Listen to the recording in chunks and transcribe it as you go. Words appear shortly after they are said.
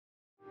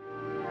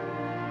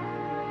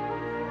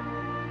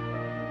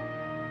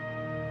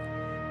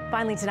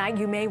Finally tonight,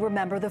 you may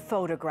remember the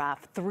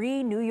photograph.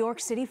 3 New York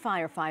City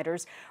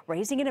firefighters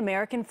raising an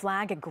American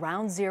flag at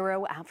Ground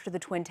Zero after the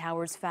Twin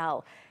Towers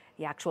fell.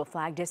 The actual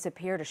flag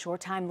disappeared a short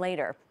time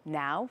later.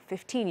 Now,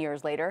 15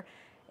 years later,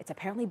 it's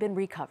apparently been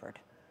recovered.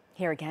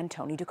 Here again,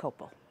 Tony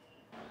Dokoupil.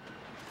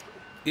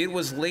 It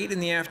was late in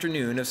the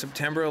afternoon of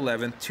September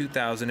 11,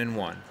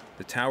 2001.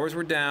 The towers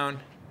were down,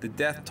 the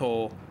death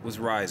toll was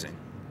rising,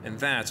 and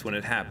that's when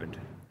it happened.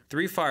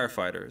 3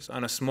 firefighters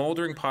on a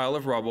smoldering pile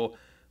of rubble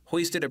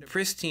hoisted a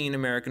pristine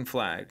American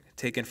flag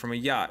taken from a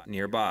yacht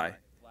nearby.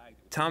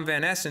 Tom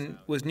Van Essen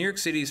was New York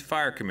City's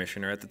fire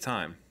commissioner at the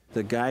time.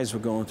 The guys were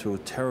going through a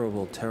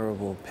terrible,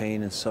 terrible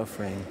pain and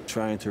suffering,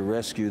 trying to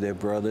rescue their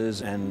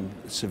brothers and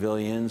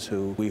civilians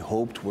who we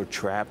hoped were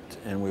trapped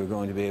and we were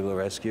going to be able to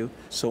rescue.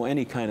 So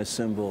any kind of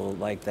symbol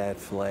like that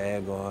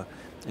flag or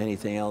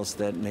anything else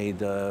that made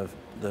the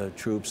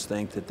troops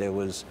think that there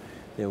was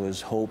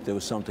hope, there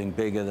was something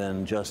bigger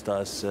than just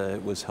us,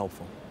 was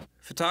helpful.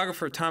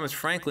 Photographer Thomas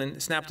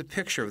Franklin snapped a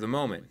picture of the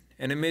moment,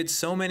 and amid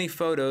so many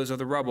photos of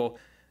the rubble,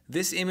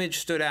 this image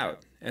stood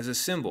out as a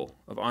symbol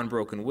of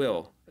unbroken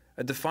will,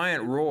 a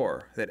defiant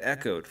roar that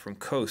echoed from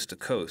coast to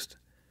coast.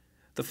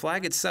 The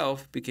flag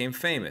itself became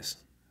famous,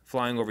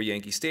 flying over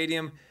Yankee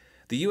Stadium,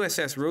 the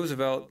USS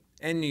Roosevelt,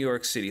 and New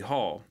York City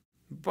Hall.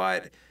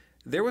 But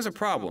there was a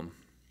problem.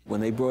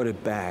 When they brought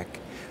it back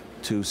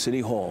to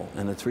City Hall,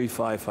 and the 3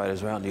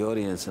 firefighters were out in the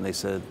audience, and they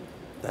said,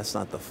 "That's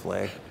not the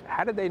flag."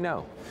 How did they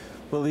know?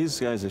 Well, these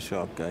guys are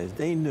sharp guys.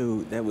 They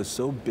knew that was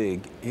so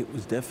big, it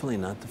was definitely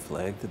not the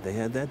flag that they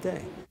had that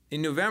day.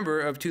 In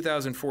November of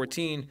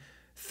 2014,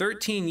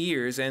 13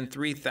 years and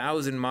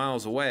 3,000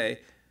 miles away,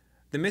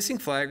 the missing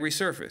flag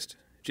resurfaced,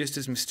 just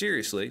as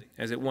mysteriously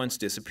as it once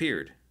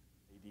disappeared.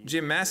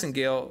 Jim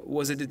Massengale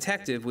was a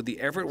detective with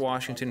the Everett,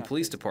 Washington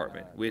Police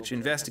Department, which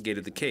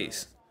investigated the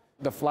case.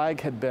 The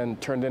flag had been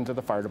turned into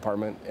the fire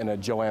department in a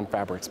Joann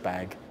Fabrics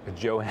bag. A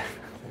Joann?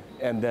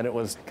 And then it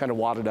was kind of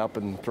wadded up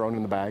and thrown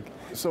in the bag.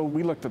 So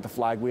we looked at the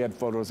flag, we had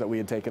photos that we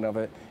had taken of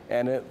it,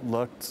 and it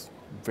looked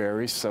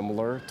very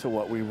similar to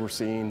what we were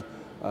seeing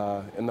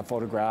in the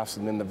photographs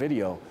and in the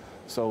video.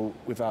 So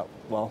we thought,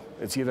 well,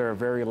 it's either a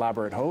very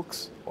elaborate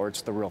hoax or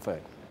it's the real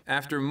thing.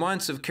 After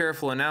months of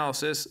careful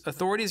analysis,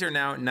 authorities are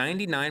now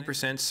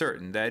 99%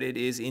 certain that it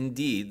is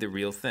indeed the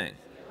real thing.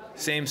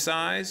 Same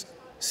size,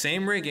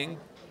 same rigging,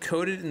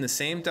 coated in the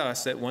same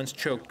dust that once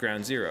choked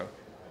Ground Zero.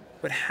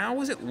 But how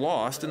was it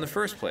lost in the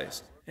first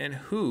place? And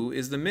who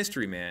is the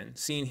mystery man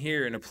seen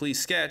here in a police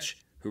sketch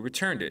who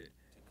returned it?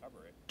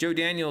 Joe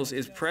Daniels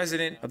is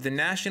president of the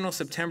National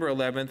September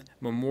 11th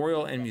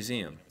Memorial and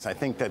Museum. I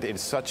think that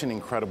it's such an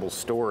incredible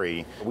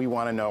story. We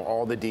want to know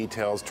all the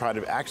details, try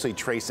to actually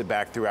trace it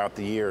back throughout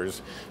the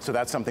years. So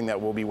that's something that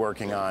we'll be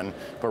working on.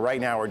 But right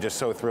now we're just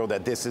so thrilled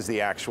that this is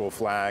the actual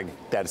flag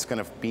that's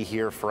going to be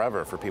here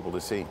forever for people to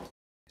see.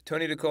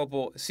 Tony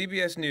Dokoupil,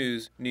 CBS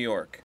News, New York.